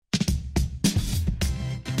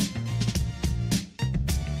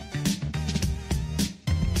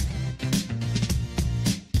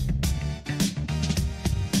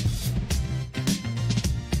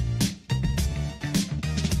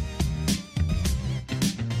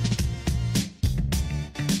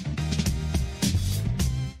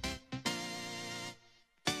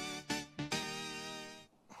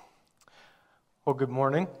Well, good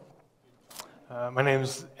morning. My name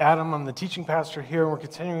is Adam. I'm the teaching pastor here, and we're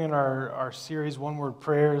continuing in our series, One Word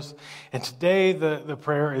Prayers. And today, the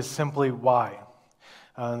prayer is simply why.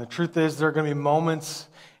 And the truth is, there are going to be moments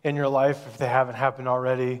in your life, if they haven't happened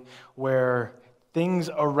already, where things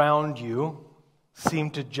around you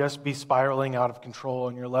seem to just be spiraling out of control,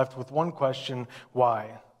 and you're left with one question: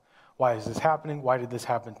 why? Why is this happening? Why did this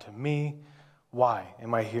happen to me? Why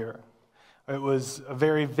am I here? It was a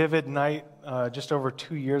very vivid night just over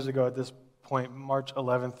 2 years ago at this point, March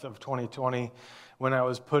 11th of 2020, when I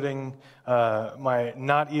was putting my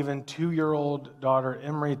not even 2-year-old daughter,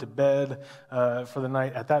 Emery, to bed for the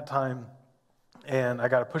night at that time. And I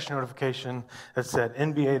got a push notification that said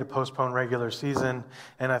NBA to postpone regular season.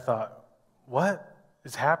 And I thought, what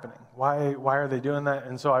is happening? Why are they doing that?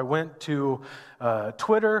 And so I went to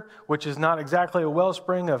Twitter, which is not exactly a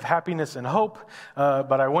wellspring of happiness and hope,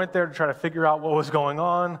 but I went there to try to figure out what was going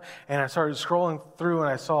on, and I started scrolling through, and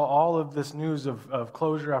I saw all of this news of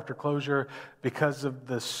closure after closure because of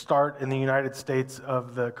the start in the United States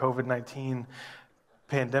of the COVID-19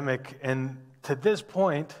 pandemic. And to this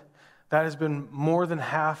point, that has been more than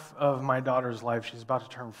half of my daughter's life. She's about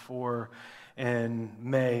to turn 4 in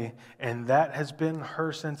May, and that has been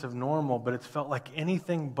her sense of normal, but it's felt like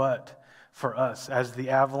anything but for us as the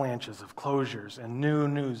avalanches of closures and new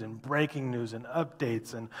news and breaking news and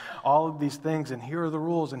updates and all of these things, and here are the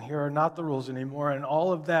rules and here are not the rules anymore, and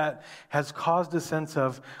all of that has caused a sense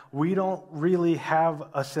of we don't really have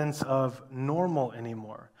a sense of normal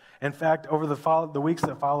anymore. In fact, over the weeks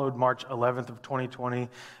that followed March 11th of 2020,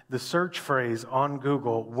 the search phrase on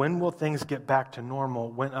Google, "When will things get back to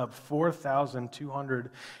normal?" went up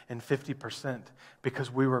 4,250%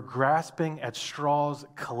 because we were grasping at straws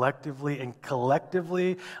collectively, and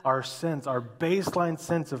collectively our baseline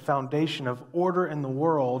sense of foundation of order in the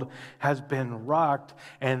world has been rocked,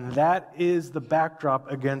 and that is the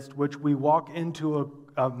backdrop against which we walk into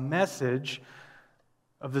a message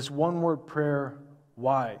of this one-word prayer,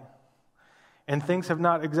 why? And things have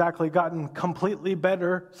not exactly gotten completely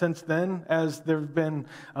better since then, as there have been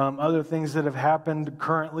other things that have happened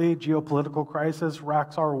currently. Geopolitical crisis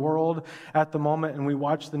rocks our world at the moment, and we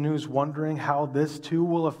watch the news wondering how this too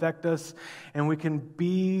will affect us. And we can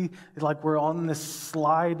be like we're on this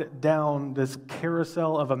slide down, this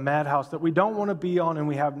carousel of a madhouse that we don't want to be on, and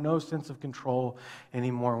we have no sense of control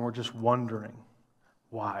anymore, and we're just wondering,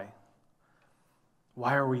 why?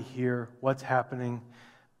 Why are we here? What's happening?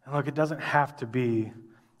 And look, it doesn't have to be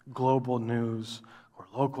global news or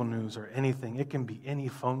local news or anything. It can be any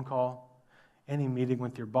phone call, any meeting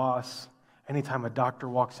with your boss, anytime a doctor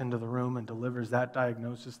walks into the room and delivers that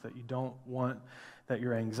diagnosis that you don't want, that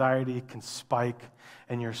your anxiety can spike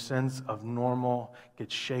and your sense of normal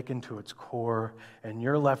gets shaken to its core, and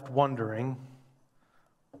you're left wondering,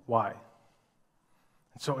 why?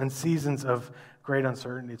 And so in seasons of great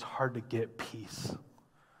uncertainty, it's hard to get peace.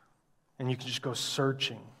 And you can just go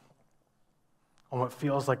searching on what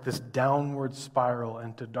feels like this downward spiral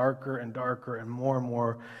into darker and darker and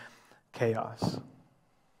more chaos.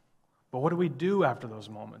 But what do we do after those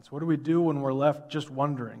moments? What do we do when we're left just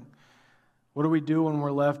wondering? What do we do when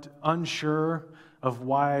we're left unsure of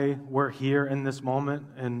why we're here in this moment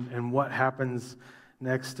and what happens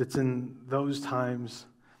next? It's in those times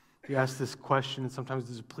you ask this question, and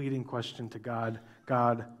sometimes it's a pleading question to God.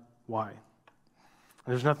 God, why?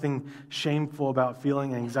 There's nothing shameful about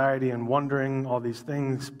feeling anxiety and wondering all these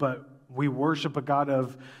things, but we worship a God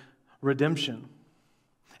of redemption.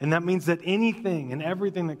 And that means that anything and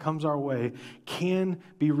everything that comes our way can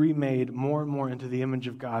be remade more and more into the image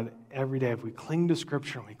of God every day. If we cling to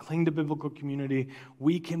Scripture and we cling to biblical community,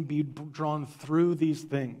 we can be drawn through these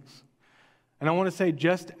things. And I want to say,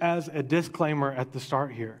 just as a disclaimer at the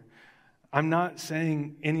start here, I'm not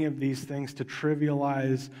saying any of these things to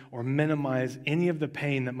trivialize or minimize any of the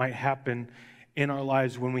pain that might happen in our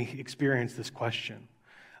lives when we experience this question.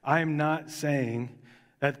 I am not saying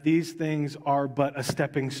that these things are but a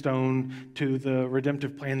stepping stone to the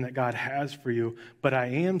redemptive plan that God has for you, but I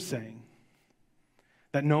am saying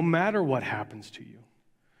that no matter what happens to you,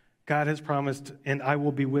 God has promised, and I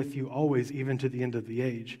will be with you always, even to the end of the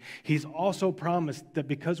age. He's also promised that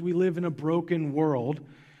because we live in a broken world,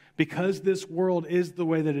 because this world is the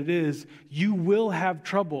way that it is, you will have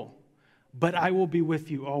trouble, but I will be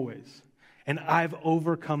with you always. And I've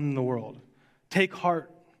overcome the world. Take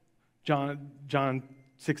heart, John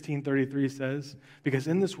 16:33 says, because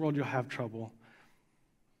in this world you'll have trouble,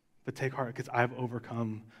 but take heart because I've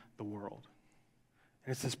overcome the world.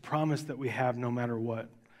 And it's this promise that we have no matter what.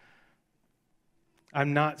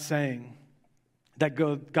 I'm not saying that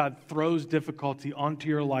God throws difficulty onto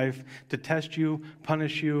your life to test you,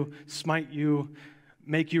 punish you, smite you,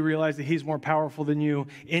 make you realize that he's more powerful than you,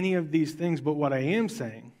 any of these things. But what I am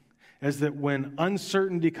saying is that when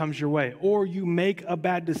uncertainty comes your way, or you make a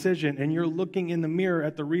bad decision and you're looking in the mirror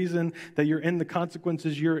at the reason that you're in the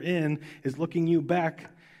consequences you're in is looking you back,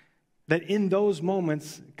 that in those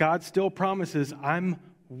moments, God still promises, I'm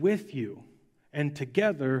with you. And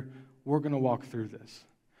together, we're going to walk through this.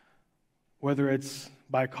 Whether it's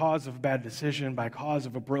by cause of bad decision, by cause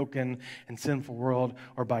of a broken and sinful world,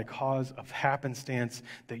 or by cause of happenstance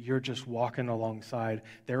that you're just walking alongside,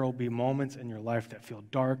 there will be moments in your life that feel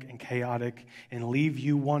dark and chaotic and leave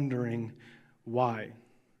you wondering why.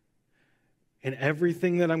 And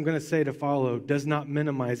everything that I'm going to say to follow does not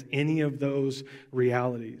minimize any of those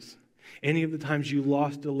realities. Any of the times you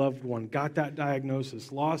lost a loved one, got that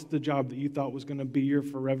diagnosis, lost the job that you thought was going to be your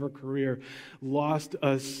forever career, lost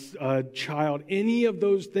a child, any of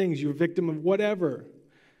those things, you're a victim of whatever,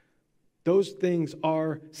 those things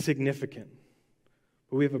are significant.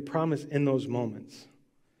 But we have a promise in those moments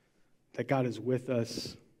that God is with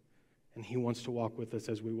us and he wants to walk with us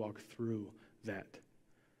as we walk through that.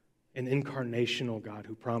 An incarnational God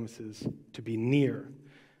who promises to be near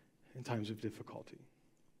in times of difficulty.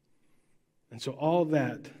 And so all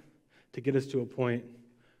that to get us to a point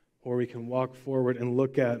where we can walk forward and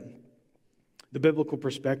look at the biblical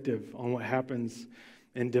perspective on what happens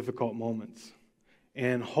in difficult moments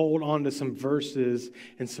and hold on to some verses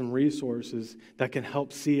and some resources that can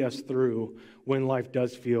help see us through when life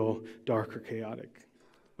does feel dark or chaotic.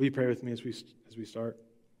 Will you pray with me as we start?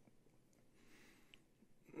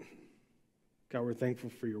 God, we're thankful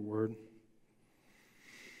for your word.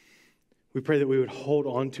 We pray that we would hold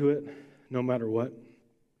on to it no matter what.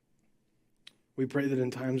 We pray that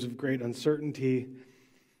in times of great uncertainty,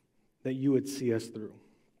 that you would see us through,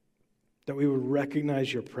 that we would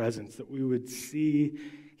recognize your presence, that we would see,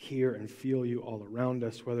 hear, and feel you all around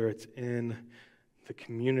us, whether it's in the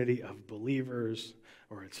community of believers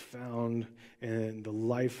or it's found in the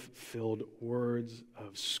life-filled words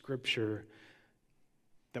of Scripture,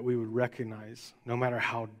 that we would recognize, no matter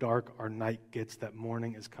how dark our night gets, that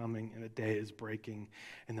morning is coming and a day is breaking,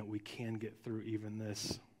 and that we can get through even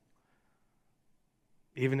this.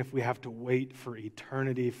 Even if we have to wait for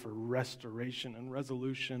eternity, for restoration and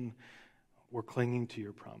resolution, we're clinging to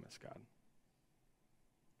your promise, God.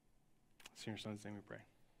 It's in your Son's name we pray.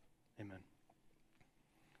 Amen.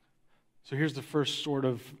 So here's the first sort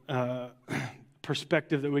of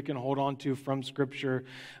perspective that we can hold on to from Scripture,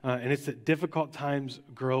 and it's that difficult times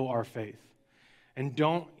grow our faith. And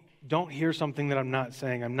don't hear something that I'm not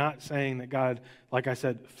saying. I'm not saying that God, like I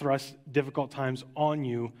said, thrusts difficult times on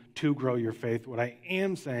you to grow your faith. What I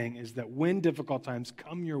am saying is that when difficult times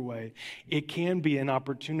come your way, it can be an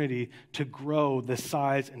opportunity to grow the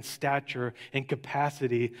size and stature and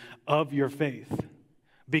capacity of your faith.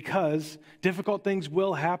 Because difficult things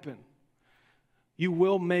will happen. You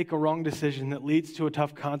will make a wrong decision that leads to a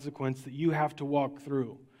tough consequence that you have to walk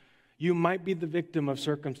through. You might be the victim of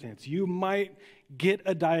circumstance. You might get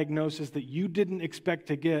a diagnosis that you didn't expect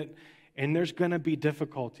to get, and there's going to be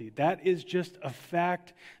difficulty. That is just a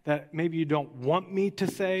fact that maybe you don't want me to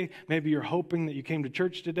say. Maybe you're hoping that you came to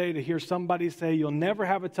church today to hear somebody say, you'll never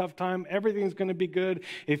have a tough time. Everything's going to be good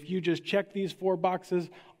if you just check these 4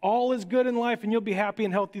 boxes. All is good in life, and you'll be happy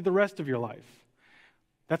and healthy the rest of your life.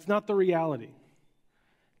 That's not the reality.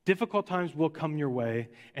 Difficult times will come your way,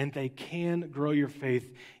 and they can grow your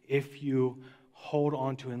faith if you hold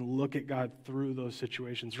on to and look at God through those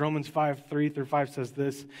situations. Romans 5:3-5 says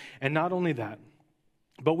this, and not only that,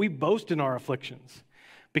 but we boast in our afflictions,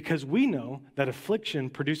 because we know that affliction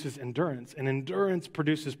produces endurance, and endurance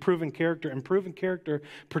produces proven character, and proven character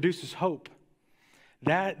produces hope.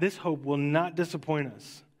 This hope will not disappoint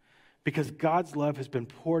us, because God's love has been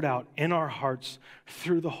poured out in our hearts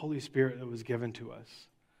through the Holy Spirit that was given to us.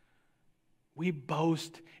 We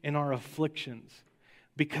boast in our afflictions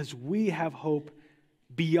because we have hope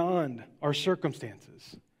beyond our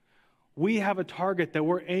circumstances. We have a target that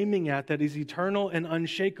we're aiming at that is eternal and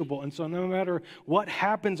unshakable. And so no matter what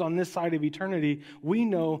happens on this side of eternity, we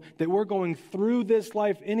know that we're going through this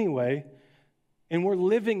life anyway, and we're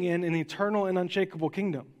living in an eternal and unshakable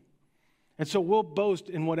kingdom. And so we'll boast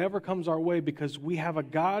in whatever comes our way because we have a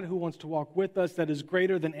God who wants to walk with us that is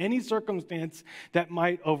greater than any circumstance that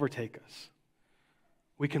might overtake us.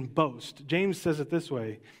 We can boast. James says it this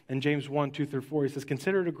way in James 1:2-4. He says,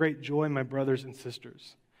 "Consider it a great joy, my brothers and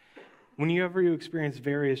sisters, whenever you experience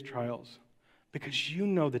various trials, because you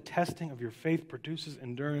know the testing of your faith produces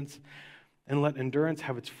endurance, and let endurance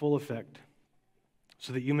have its full effect,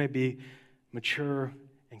 so that you may be mature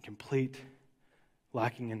and complete,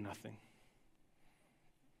 lacking in nothing.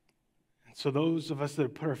 And so those of us that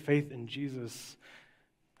have put our faith in Jesus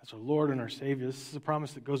as our Lord and our Savior, this is a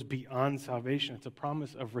promise that goes beyond salvation. It's a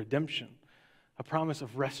promise of redemption, a promise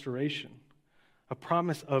of restoration, a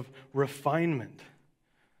promise of refinement.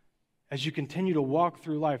 As you continue to walk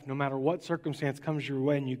through life, no matter what circumstance comes your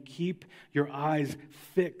way, and you keep your eyes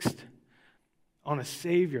fixed on a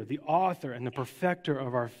Savior, the author and the perfecter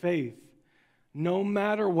of our faith, no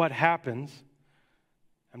matter what happens,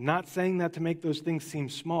 I'm not saying that to make those things seem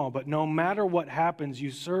small, but no matter what happens,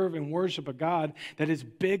 you serve and worship a God that is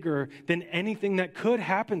bigger than anything that could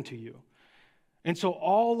happen to you. And so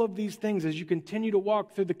all of these things, as you continue to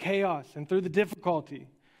walk through the chaos and through the difficulty,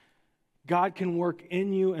 God can work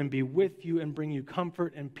in you and be with you and bring you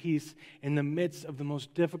comfort and peace in the midst of the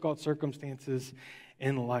most difficult circumstances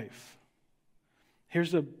in life.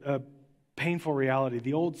 Here's a painful reality.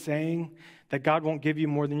 The old saying that God won't give you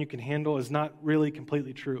more than you can handle is not really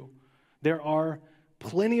completely true. There are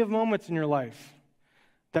plenty of moments in your life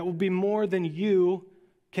that will be more than you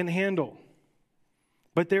can handle.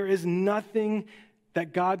 But there is nothing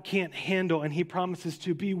that God can't handle, and He promises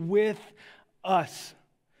to be with us.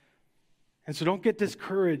 And so don't get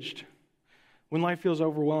discouraged when life feels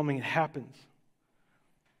overwhelming. It happens.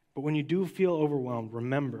 But when you do feel overwhelmed,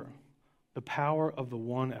 remember the power of the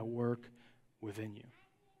one at work within you.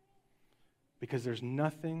 Because there's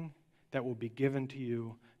nothing that will be given to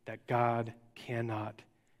you that God cannot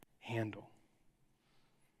handle.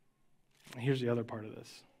 And here's the other part of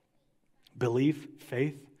this. Belief,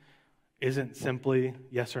 faith, isn't simply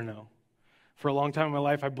yes or no. For a long time in my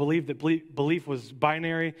life, I believed that belief was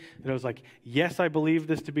binary, that it was like, yes, I believe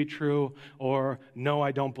this to be true, or no,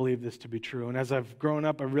 I don't believe this to be true. And as I've grown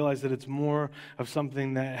up, I realized that it's more of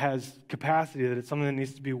something that has capacity, that it's something that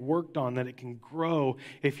needs to be worked on, that it can grow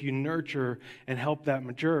if you nurture and help that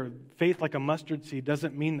mature. Faith like a mustard seed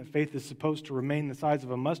doesn't mean that faith is supposed to remain the size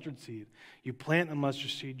of a mustard seed. You plant a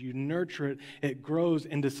mustard seed, you nurture it, it grows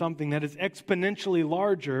into something that is exponentially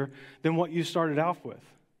larger than what you started off with.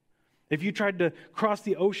 If you tried to cross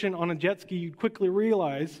the ocean on a jet ski, you'd quickly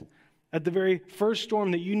realize at the very first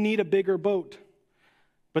storm that you need a bigger boat.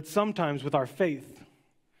 But sometimes with our faith,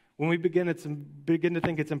 when we begin to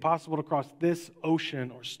think it's impossible to cross this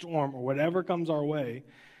ocean or storm or whatever comes our way,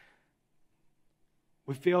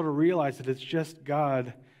 we fail to realize that it's just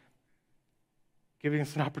God giving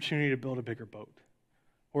us an opportunity to build a bigger boat.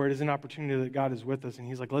 Or it is an opportunity that God is with us and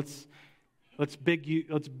He's like, let's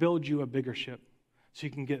build you a bigger ship, so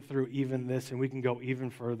you can get through even this and we can go even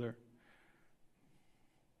further.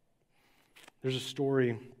 There's a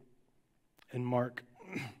story in Mark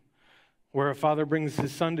where a father brings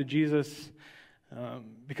his son to Jesus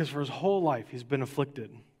because for his whole life he's been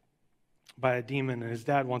afflicted by a demon and his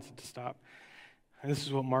dad wants it to stop. And this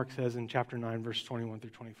is what Mark says in chapter 9, verse 21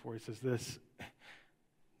 through 24. He says this,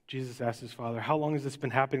 Jesus asked his father, "How long has this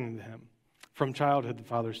been happening to him?" "From childhood," the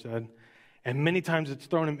father said. "And many times it's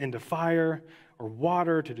thrown him into fire or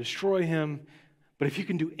water to destroy him. But if you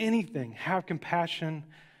can do anything, have compassion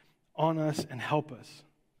on us and help us."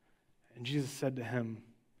 And Jesus said to him,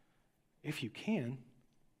 "If you can,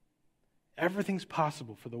 everything's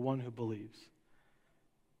possible for the one who believes."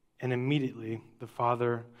 And immediately the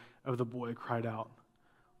father of the boy cried out,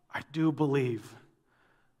 "I do believe,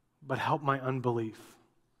 but help my unbelief."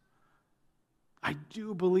 I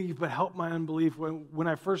do believe, but help my unbelief. When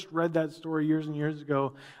I first read that story years and years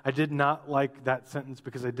ago, I did not like that sentence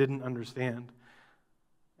because I didn't understand.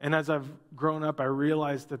 And as I've grown up, I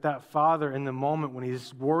realized that father, in the moment when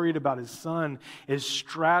he's worried about his son, is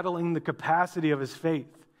straddling the capacity of his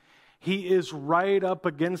faith. He is right up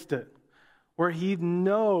against it, where he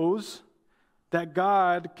knows that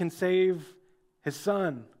God can save his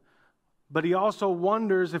son. But he also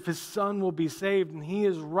wonders if his son will be saved. And he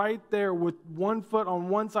is right there with one foot on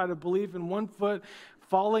one side of belief and one foot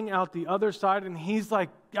falling out the other side. And he's like,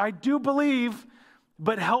 I do believe,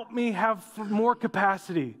 but help me have more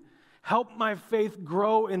capacity. Help my faith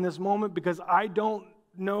grow in this moment because I don't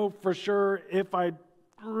know for sure if I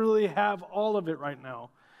really have all of it right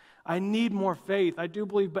now. I need more faith. I do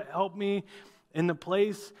believe, but help me in the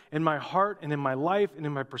place in my heart and in my life and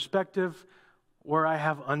in my perspective where I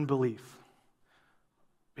have unbelief.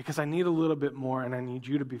 Because I need a little bit more, and I need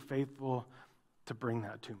you to be faithful to bring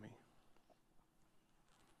that to me.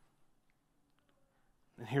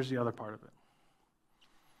 And here's the other part of it.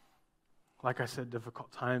 Like I said,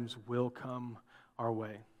 difficult times will come our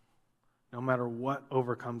way. No matter what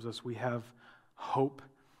overcomes us, we have hope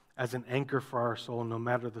as an anchor for our soul, no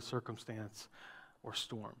matter the circumstance or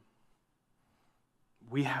storm.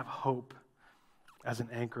 We have hope as an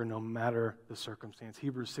anchor no matter the circumstance.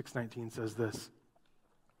 Hebrews 6:19 says this,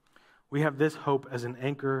 We have this hope as an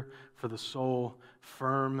anchor for the soul,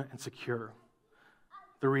 firm and secure.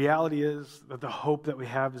 The reality is that the hope that we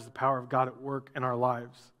have is the power of God at work in our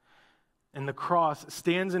lives. And the cross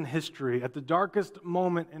stands in history at the darkest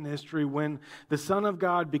moment in history when the Son of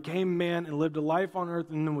God became man and lived a life on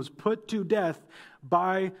earth and then was put to death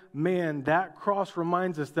by man. That cross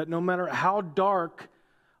reminds us that no matter how dark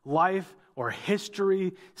life or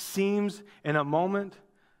history seems in a moment,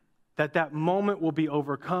 that moment will be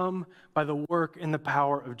overcome by the work and the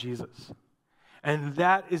power of Jesus. And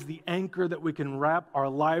that is the anchor that we can wrap our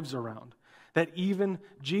lives around. That even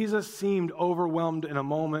Jesus seemed overwhelmed in a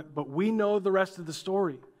moment, but we know the rest of the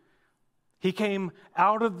story. He came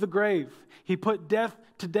out of the grave. He put death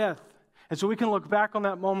to death. And so we can look back on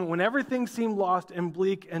that moment when everything seemed lost and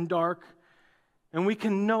bleak and dark, and we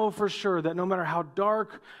can know for sure that no matter how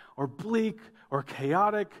dark or bleak or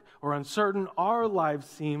chaotic or uncertain our lives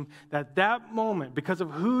seem, that moment, because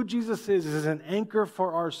of who Jesus is an anchor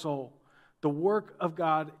for our soul. The work of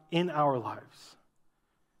God in our lives.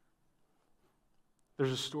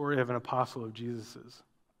 There's a story of an apostle of Jesus's.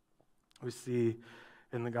 We see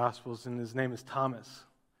in the Gospels, and his name is Thomas.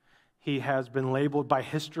 He has been labeled by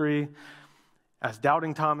history as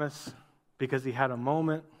Doubting Thomas because he had a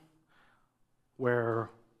moment where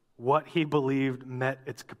what he believed met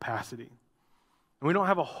its capacity. And we don't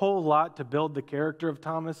have a whole lot to build the character of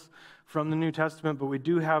Thomas from the New Testament, but we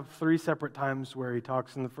do have 3 separate times where he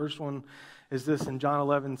talks. And the first one is this in John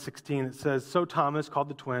 11:16. It says, "So Thomas, called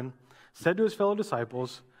the twin, said to his fellow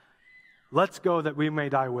disciples, 'Let's go that we may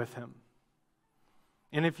die with him.'"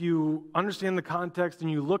 And if you understand the context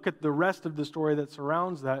and you look at the rest of the story that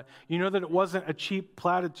surrounds that, you know that it wasn't a cheap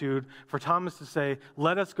platitude for Thomas to say,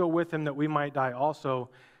 "Let us go with him that we might die also."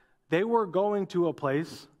 They were going to a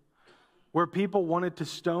place where people wanted to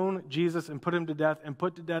stone Jesus and put him to death and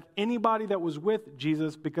put to death anybody that was with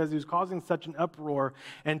Jesus because he was causing such an uproar.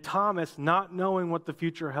 And Thomas, not knowing what the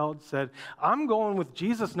future held, said, "I'm going with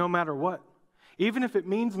Jesus no matter what. Even if it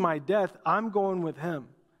means my death, I'm going with him."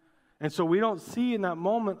 And so we don't see in that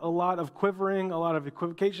moment a lot of quivering, a lot of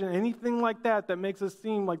equivocation, anything like that that makes us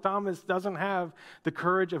seem like Thomas doesn't have the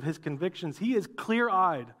courage of his convictions. He is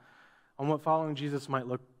clear-eyed on what following Jesus might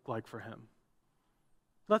look like for him.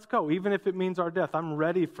 Let's go, even if it means our death. I'm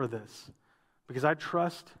ready for this because I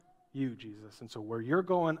trust you, Jesus. And so where you're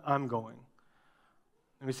going, I'm going.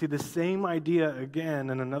 And we see the same idea again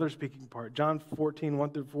in another speaking part. John 14,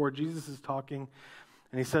 1-4, Jesus is talking,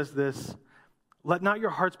 and he says this, "Let not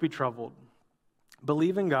your hearts be troubled.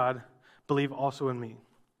 Believe in God, believe also in me.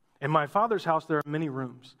 In my Father's house there are many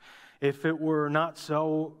rooms. If it were not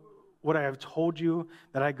so, would I have told you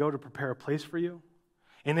that I go to prepare a place for you?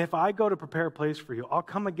 And if I go to prepare a place for you, I'll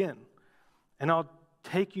come again, and I'll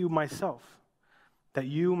take you myself, that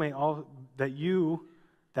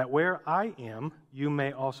where I am, you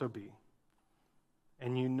may also be.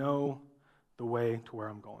 And you know the way to where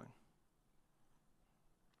I'm going."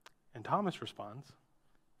 And Thomas responds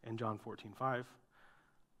in John 14:5,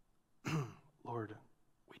 "Lord,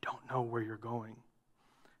 we don't know where you're going.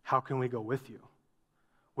 How can we go with you?"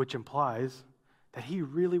 Which implies that he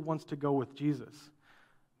really wants to go with Jesus.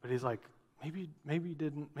 But he's like, maybe you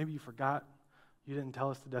didn't, maybe you forgot. You didn't tell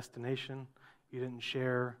us the destination. You didn't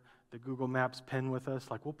share the Google Maps pin with us.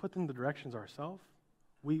 Like, we'll put in the directions ourselves.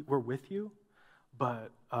 We're with you,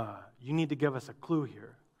 but you need to give us a clue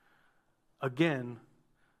here. Again,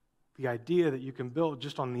 the idea that you can build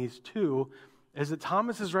just on these two is that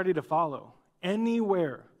Thomas is ready to follow.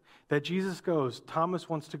 Anywhere that Jesus goes, Thomas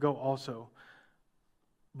wants to go also.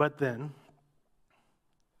 But then,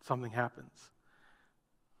 something happens.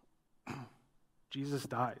 Jesus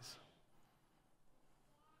dies.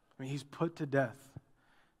 I mean, he's put to death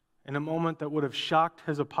in a moment that would have shocked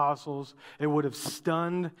his apostles. It would have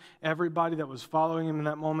stunned everybody that was following him in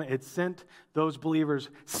that moment. It sent those believers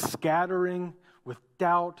scattering with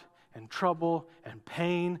doubt and trouble and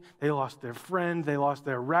pain. They lost their friend. They lost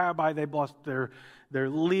their rabbi. They lost their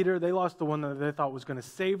leader. They lost the one that they thought was going to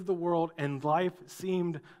save the world, and life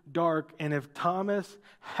seemed dark. And if Thomas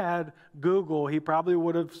had Google, he probably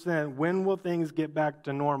would have said, "When will things get back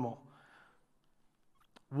to normal?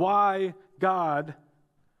 Why, God,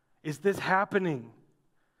 is this happening?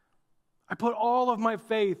 I put all of my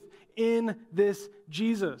faith in this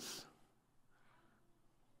Jesus."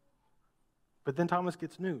 But then Thomas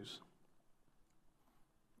gets news.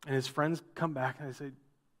 And his friends come back and they say,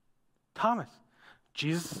 "Thomas,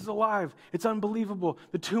 Jesus is alive. It's unbelievable.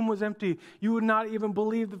 The tomb was empty. You would not even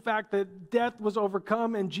believe the fact that death was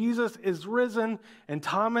overcome and Jesus is risen." And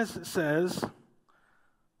Thomas says,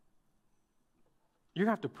 "You're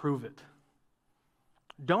going to have to prove it.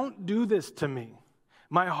 Don't do this to me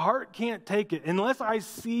My heart can't take it. Unless I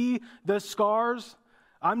see the scars,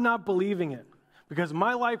 I'm not believing it. Because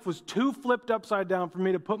my life was too flipped upside down for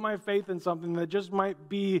me to put my faith in something that just might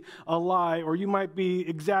be a lie, or you might be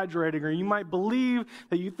exaggerating, or you might believe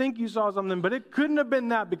that you think you saw something, but it couldn't have been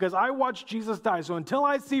that because I watched Jesus die. So until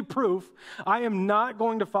I see proof, I am not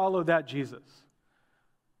going to follow that Jesus.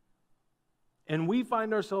 And we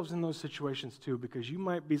find ourselves in those situations too, because you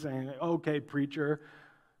might be saying, okay, preacher,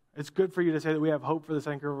 it's good for you to say that we have hope for the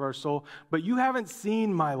anchor of our soul, but you haven't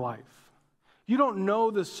seen my life. You don't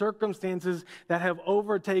know the circumstances that have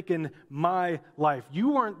overtaken my life.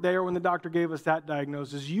 You weren't there when the doctor gave us that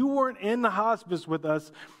diagnosis. You weren't in the hospice with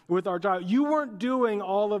us, with our child. You weren't doing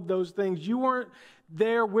all of those things. You weren't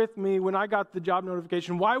there with me when I got the job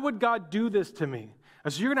notification. Why would God do this to me?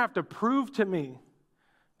 And so you're going to have to prove to me,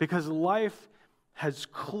 because life has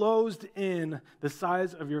closed in the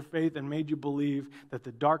size of your faith and made you believe that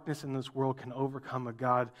the darkness in this world can overcome a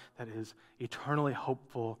God that is eternally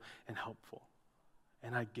hopeful and helpful.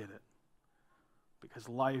 And I get it, because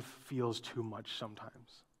life feels too much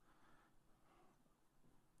sometimes.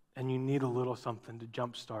 And you need a little something to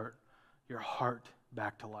jumpstart your heart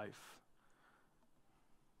back to life.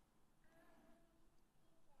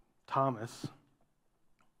 Thomas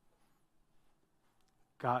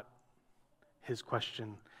got his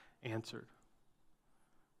question answered.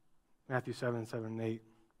 Matthew 7, 7, and 8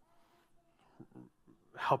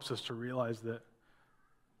 helps us to realize that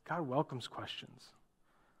God welcomes questions.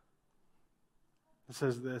 It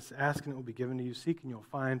says this: ask and it will be given to you, seek and you'll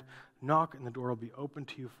find, knock and the door will be opened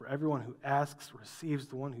to you. For everyone who asks receives,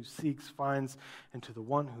 the one who seeks finds, and to the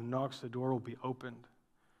one who knocks the door will be opened.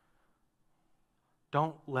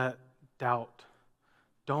 Don't let doubt,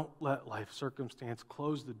 don't let life circumstance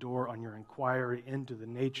close the door on your inquiry into the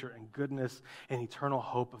nature and goodness and eternal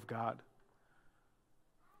hope of God.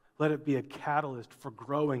 Let it be a catalyst for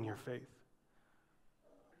growing your faith.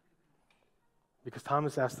 Because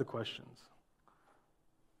Thomas asked the questions.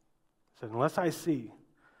 He said, unless I see.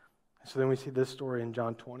 So then we see this story in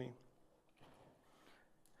John 20.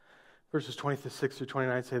 Verses 26 through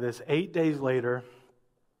 29 say this: 8 days later,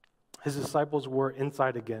 his disciples were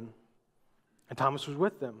inside again, and Thomas was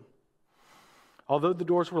with them. Although the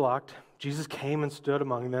doors were locked, Jesus came and stood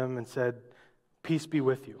among them and said, peace be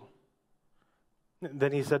with you.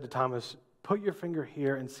 Then he said to Thomas, put your finger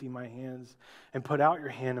here and see my hands, and put out your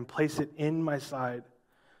hand and place it in my side.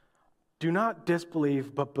 Do not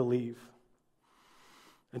disbelieve, but believe.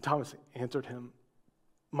 And Thomas answered him,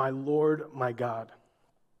 my Lord, my God.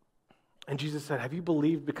 And Jesus said, have you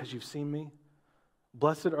believed because you've seen me?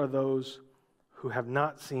 Blessed are those who have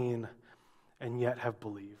not seen and yet have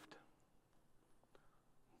believed.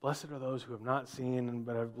 Blessed are those who have not seen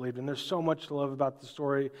but have believed. And there's so much to love about the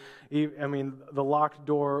story. I mean, the locked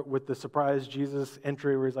door with the surprise Jesus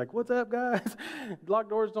entry where he's like, what's up, guys? Locked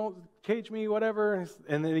doors don't cage me, whatever.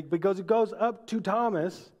 And then he goes up to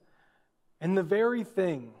Thomas, and the very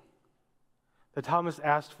thing that Thomas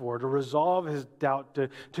asked for to resolve his doubt,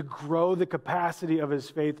 to grow the capacity of his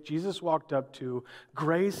faith, Jesus walked up to,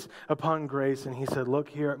 grace upon grace, and he said, look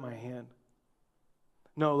here at my hand.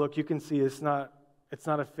 No, look, you can see it's not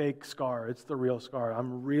a fake scar. It's the real scar.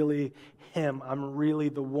 I'm really him. I'm really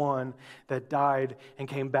the one that died and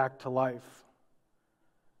came back to life.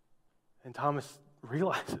 And Thomas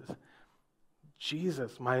realizes,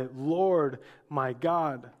 Jesus, my Lord, my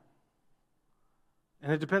God.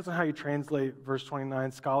 And it depends on how you translate verse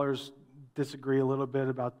 29. Scholars disagree a little bit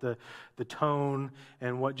about the tone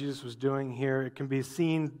and what Jesus was doing here. It can be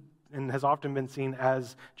seen and has often been seen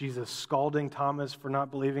as Jesus scalding Thomas for not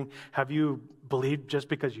believing. Have you believed just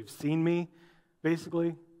because you've seen me,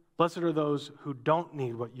 basically? Blessed are those who don't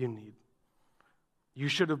need what you need. You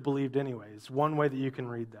should have believed anyway. It's one way that you can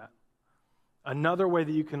read that. Another way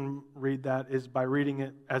that you can read that is by reading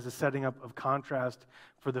it as a setting up of contrast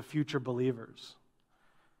for the future believers.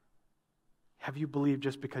 Have you believed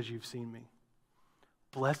just because you've seen me?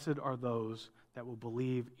 Blessed are those that will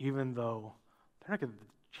believe even though they're not going to have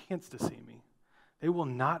the chance to see me. They will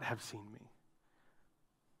not have seen me.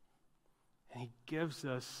 And he gives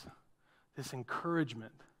us this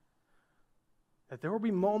encouragement that there will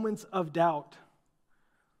be moments of doubt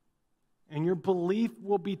and your belief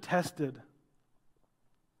will be tested,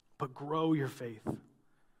 but grow your faith.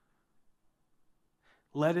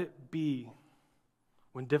 Let it be,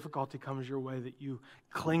 when difficulty comes your way, that you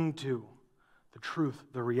cling to the truth,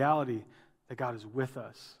 the reality that God is with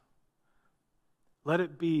us. Let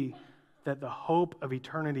it be that the hope of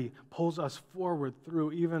eternity pulls us forward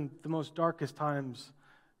through even the most darkest times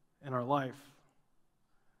in our life.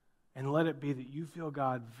 And let it be that you feel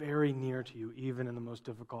God very near to you even in the most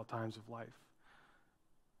difficult times of life.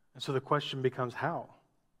 And so the question becomes, how?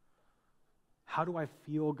 How do I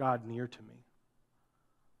feel God near to me?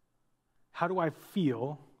 How do I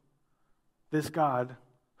feel this God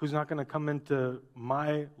who's not going to come into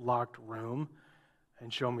my locked room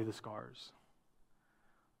and show me the scars?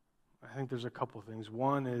 I think there's a couple of things.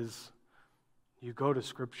 One is you go to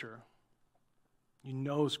Scripture. You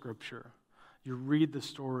know Scripture. You read the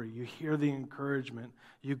story. You hear the encouragement.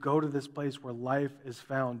 You go to this place where life is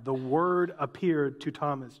found. The Word appeared to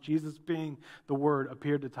Thomas. Jesus being the Word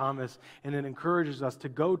appeared to Thomas, and it encourages us to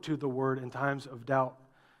go to the Word in times of doubt,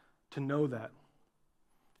 to know that.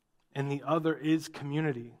 And the other is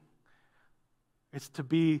community. It's to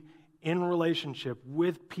be in relationship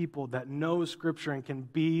with people that know Scripture and can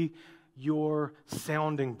be your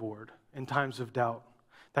sounding board in times of doubt,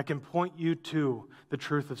 that can point you to the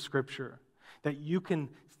truth of Scripture, that you can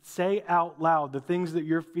say out loud the things that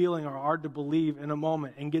you're feeling are hard to believe in a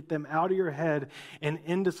moment and get them out of your head and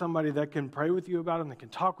into somebody that can pray with you about them, that can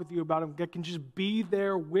talk with you about them, that can just be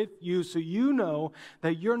there with you so you know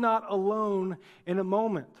that you're not alone in a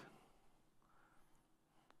moment.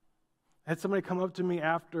 I had somebody come up to me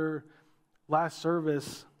after last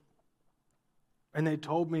service, and they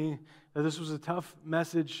told me that this was a tough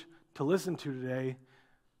message to listen to today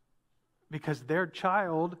because their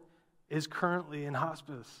child is currently in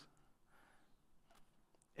hospice.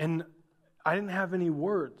 And I didn't have any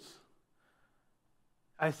words.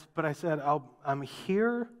 But I said, I'm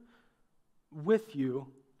here with you,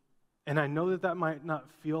 and I know that might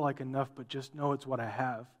not feel like enough, but just know it's what I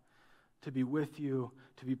have. To be with you,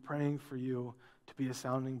 to be praying for you, to be a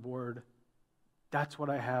sounding board. That's what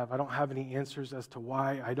I have. I don't have any answers as to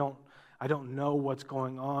why. I don't know what's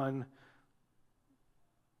going on,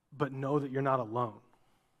 but know that you're not alone.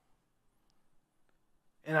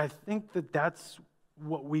 And I think that that's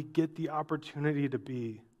what we get the opportunity to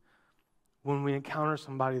be when we encounter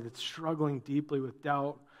somebody that's struggling deeply with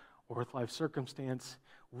doubt or with life circumstance.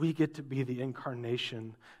 We get to be the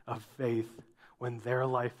incarnation of faith when their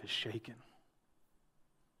life is shaken.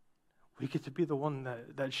 We get to be the one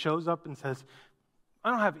that shows up and says,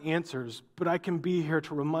 I don't have answers, but I can be here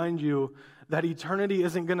to remind you that eternity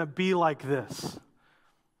isn't going to be like this.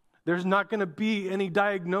 There's not going to be any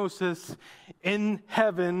diagnosis in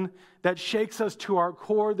heaven that shakes us to our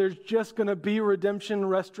core. There's just going to be redemption,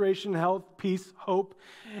 restoration, health, peace, hope,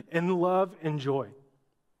 and love and joy.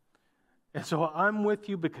 And so I'm with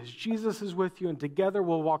you because Jesus is with you, and together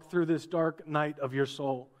we'll walk through this dark night of your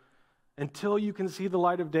soul. Until you can see the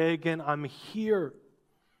light of day again, I'm here.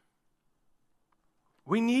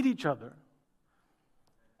 We need each other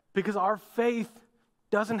because our faith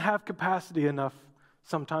doesn't have capacity enough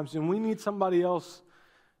sometimes, and we need somebody else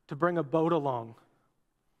to bring a boat along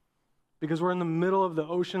because we're in the middle of the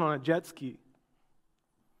ocean on a jet ski,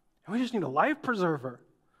 and we just need a life preserver.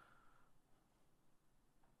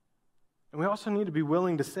 And we also need to be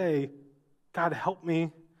willing to say, God, help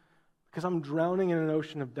me because I'm drowning in an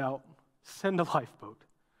ocean of doubt. Send a lifeboat.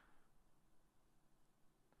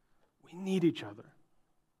 We need each other.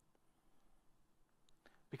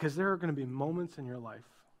 Because there are going to be moments in your life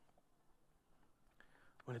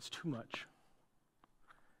when it's too much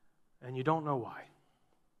and you don't know why.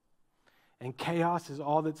 And chaos is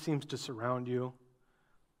all that seems to surround you,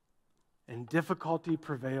 and difficulty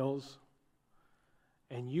prevails,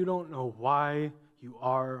 and you don't know why you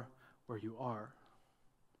are where you are.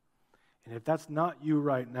 And if that's not you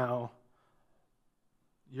right now,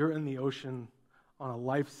 you're in the ocean on a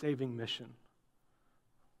life-saving mission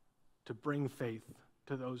to bring faith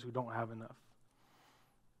to those who don't have enough.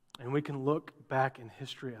 And we can look back in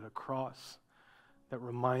history at a cross that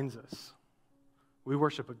reminds us. We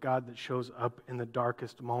worship a God that shows up in the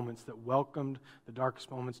darkest moments, that welcomed the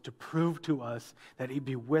darkest moments to prove to us that He'd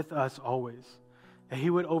be with us always, that He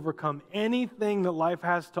would overcome anything that life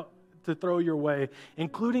has to throw your way,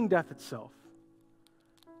 including death itself.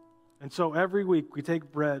 And so every week we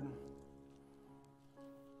take bread,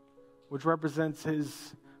 which represents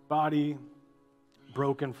His body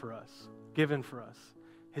broken for us, given for us,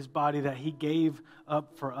 His body that He gave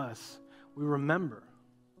up for us. We remember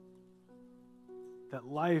that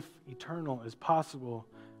life eternal is possible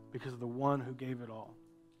because of the one who gave it all.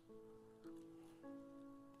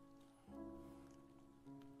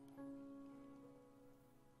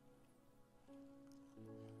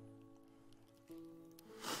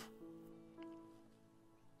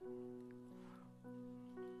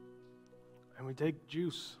 And we take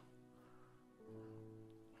juice,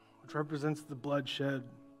 which represents the blood shed,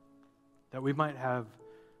 that we might have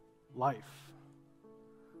life.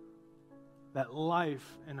 That life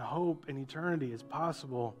and hope and eternity is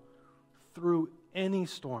possible through any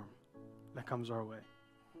storm that comes our way.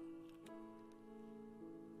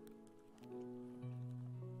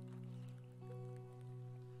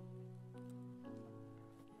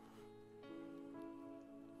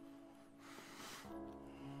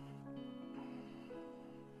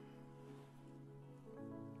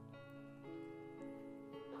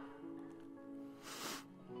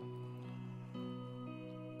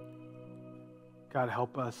 God,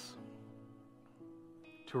 help us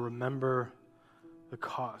to remember the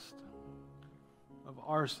cost of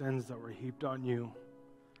our sins that were heaped on you,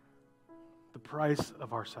 the price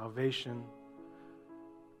of our salvation,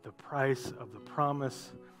 the price of the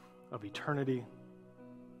promise of eternity.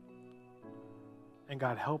 And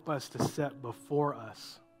God, help us to set before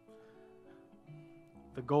us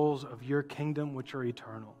the goals of your kingdom, which are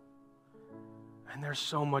eternal. And they're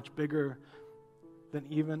so much bigger than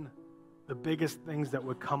even the biggest things that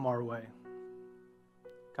would come our way.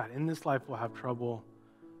 God, in this life we'll have trouble,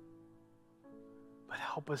 but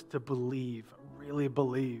help us to believe, really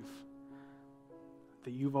believe,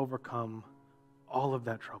 that you've overcome all of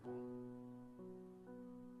that trouble.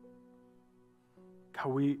 God,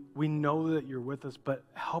 we know that you're with us, but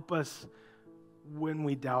help us when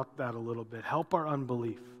we doubt that a little bit. Help our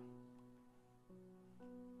unbelief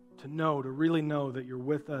to really know that you're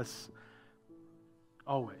with us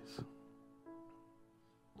always,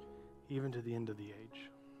 even to the end of the age.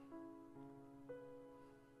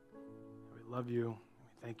 We love you.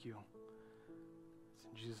 We thank you. It's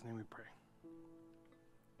in Jesus' name we pray.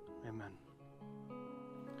 Amen.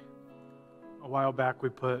 A while back, we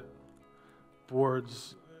put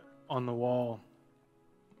boards on the wall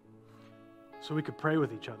so we could pray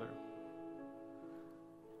with each other,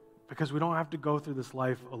 because we don't have to go through this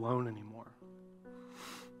life alone anymore.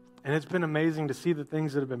 And it's been amazing to see the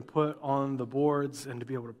things that have been put on the boards and to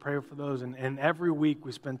be able to pray for those. And every week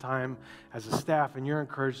we spend time as a staff, and you're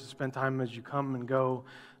encouraged to spend time as you come and go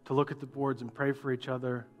to look at the boards and pray for each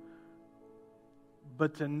other.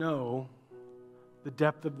 But to know the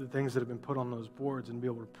depth of the things that have been put on those boards and be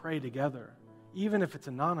able to pray together, even if it's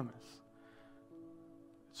anonymous.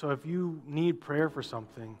 So if you need prayer for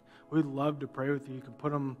something, we'd love to pray with you. You can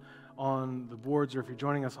put them on the boards, or if you're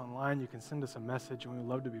joining us online, you can send us a message, and we'd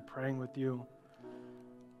love to be praying with you.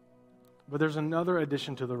 But there's another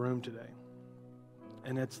addition to the room today,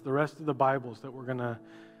 and it's the rest of the Bibles that we're going to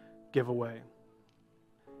give away.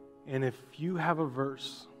 And if you have a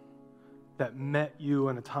verse that met you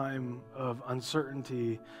in a time of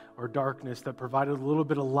uncertainty or darkness, that provided a little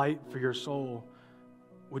bit of light for your soul,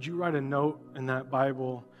 would you write a note in that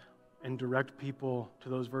Bible and direct people to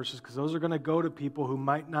those verses? Because those are going to go to people who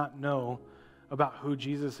might not know about who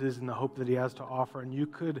Jesus is and the hope that he has to offer. And you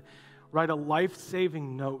could write a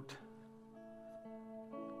life-saving note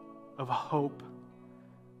of hope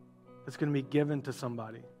that's going to be given to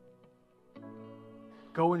somebody.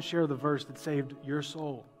 Go and share the verse that saved your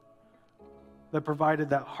soul, that provided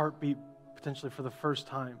that heartbeat potentially for the first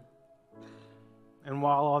time. And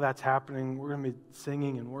while all that's happening, we're going to be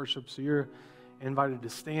singing and worship. So you're invited to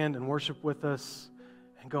stand and worship with us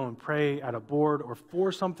and go and pray at a board or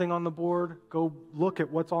for something on the board. Go look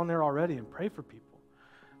at what's on there already and pray for people.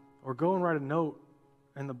 Or go and write a note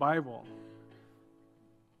in the Bible.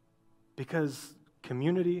 Because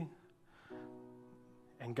community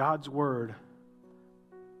and God's word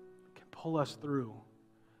can pull us through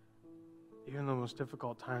even the most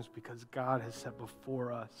difficult times, because God has set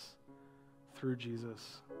before us through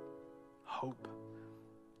Jesus hope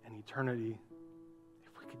and eternity,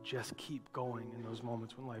 if we could just keep going in those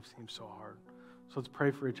moments when life seems so hard. So let's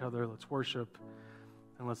pray for each other, let's worship,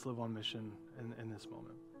 and let's live on mission in this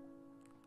moment.